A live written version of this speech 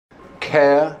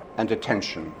care and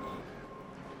attention.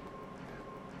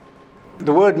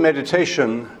 The word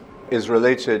meditation is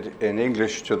related in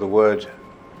English to the word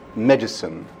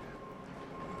medicine.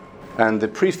 And the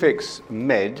prefix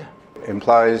med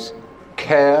implies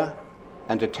care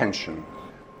and attention.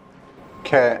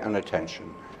 Care and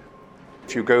attention.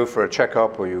 If you go for a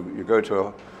checkup or you go to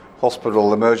a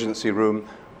hospital emergency room,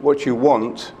 what you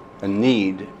want and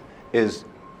need is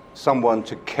someone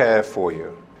to care for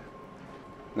you.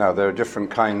 Now, there are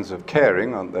different kinds of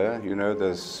caring, aren't there? You know,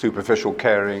 there's superficial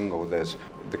caring, or there's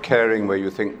the caring where you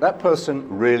think, that person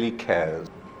really cares.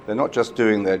 They're not just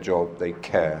doing their job, they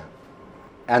care.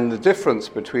 And the difference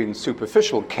between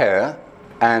superficial care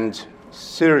and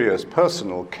serious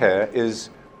personal care is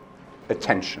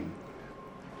attention.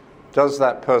 Does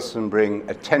that person bring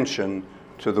attention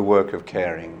to the work of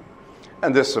caring?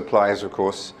 And this applies, of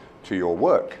course, to your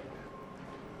work.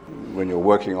 When you're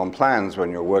working on plans,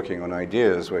 when you're working on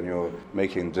ideas, when you're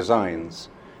making designs,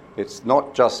 it's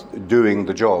not just doing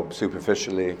the job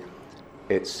superficially,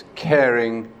 it's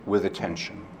caring with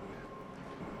attention.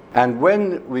 And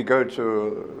when we go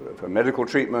for medical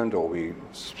treatment or we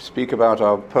speak about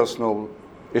our personal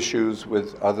issues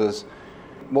with others,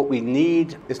 what we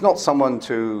need is not someone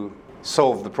to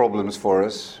solve the problems for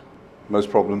us. Most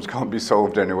problems can't be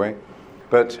solved anyway.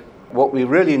 But what we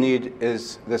really need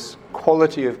is this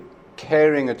quality of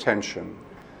caring attention.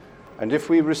 And if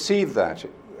we receive that,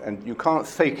 and you can't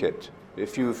fake it,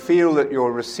 if you feel that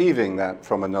you're receiving that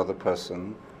from another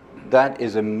person, that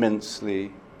is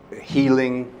immensely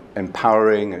healing,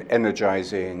 empowering, and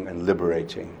energizing, and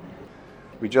liberating.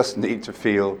 We just need to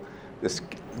feel this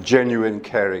genuine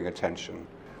caring attention.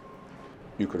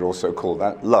 You could also call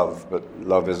that love, but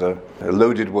love is a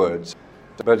loaded word.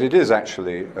 But it is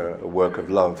actually a work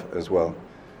of love as well.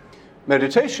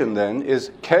 Meditation, then, is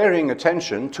caring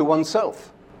attention to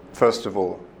oneself. First of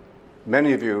all,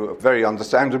 many of you, very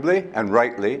understandably and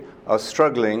rightly, are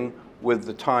struggling with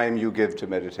the time you give to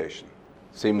meditation.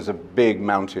 Seems a big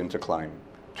mountain to climb.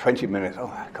 20 minutes, oh,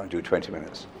 I can't do 20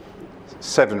 minutes.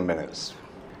 7 minutes.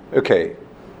 Okay,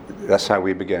 that's how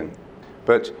we begin.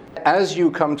 But as you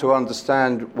come to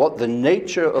understand what the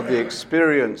nature of the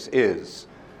experience is,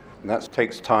 and that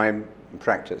takes time and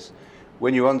practice,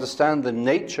 when you understand the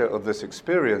nature of this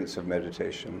experience of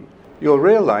meditation, you'll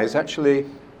realize actually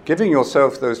giving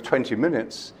yourself those 20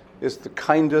 minutes is the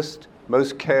kindest,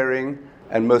 most caring,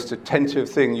 and most attentive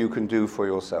thing you can do for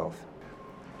yourself.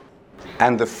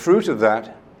 And the fruit of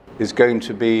that is going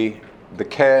to be the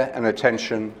care and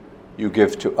attention you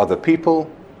give to other people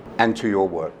and to your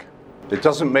work. It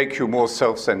doesn't make you more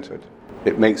self-centered.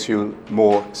 It makes you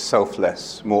more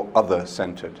selfless, more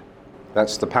other-centered.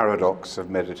 That's the paradox of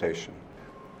meditation.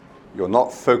 You're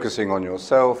not focusing on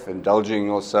yourself, indulging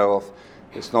yourself.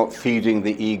 It's not feeding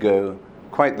the ego.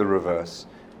 Quite the reverse.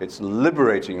 It's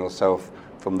liberating yourself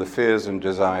from the fears and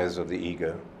desires of the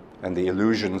ego and the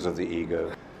illusions of the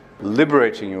ego.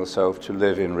 Liberating yourself to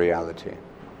live in reality.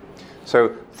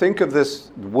 So think of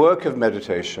this work of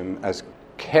meditation as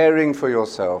caring for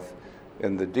yourself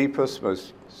in the deepest,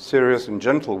 most serious and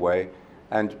gentle way,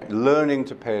 and learning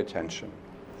to pay attention.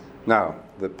 Now,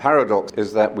 the paradox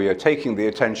is that we are taking the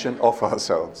attention off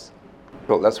ourselves.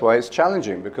 Well, that's why it's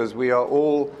challenging, because we are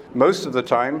all, most of the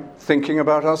time, thinking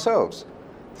about ourselves.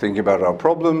 Thinking about our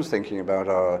problems, thinking about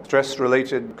our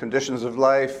stress-related conditions of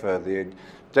life, the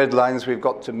deadlines we've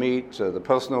got to meet, the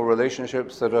personal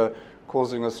relationships that are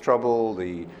causing us trouble,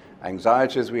 the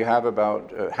anxieties we have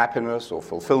about happiness or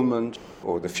fulfillment,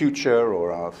 or the future,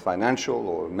 or our financial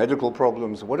or medical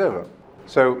problems, whatever.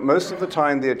 So most of the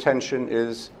time the attention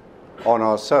is on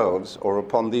ourselves or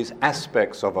upon these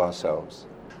aspects of ourselves.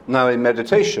 Now in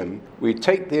meditation, we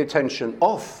take the attention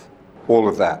off all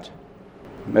of that.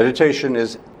 Meditation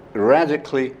is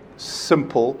radically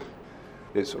simple,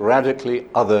 it's radically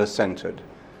other-centered.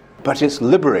 But it's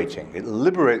liberating. It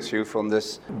liberates you from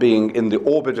this being in the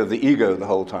orbit of the ego the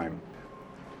whole time.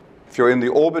 If you're in the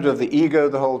orbit of the ego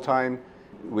the whole time,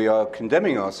 we are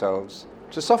condemning ourselves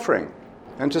to suffering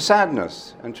and to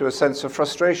sadness and to a sense of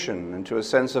frustration and to a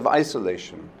sense of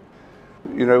isolation.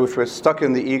 You know, if we're stuck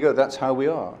in the ego, that's how we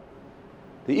are.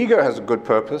 The ego has a good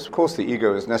purpose. Of course, the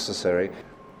ego is necessary.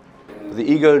 The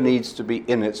ego needs to be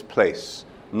in its place,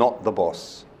 not the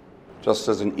boss. Just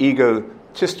as an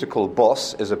egotistical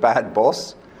boss is a bad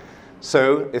boss,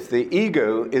 so if the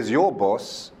ego is your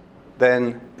boss,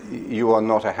 then you are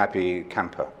not a happy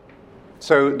camper.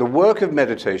 So the work of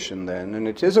meditation then, and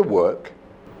it is a work,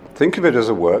 think of it as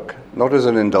a work, not as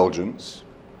an indulgence.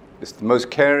 It's the most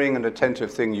caring and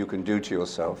attentive thing you can do to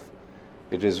yourself.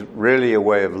 It is really a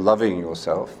way of loving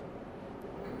yourself.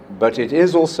 But it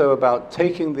is also about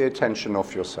taking the attention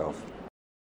off yourself.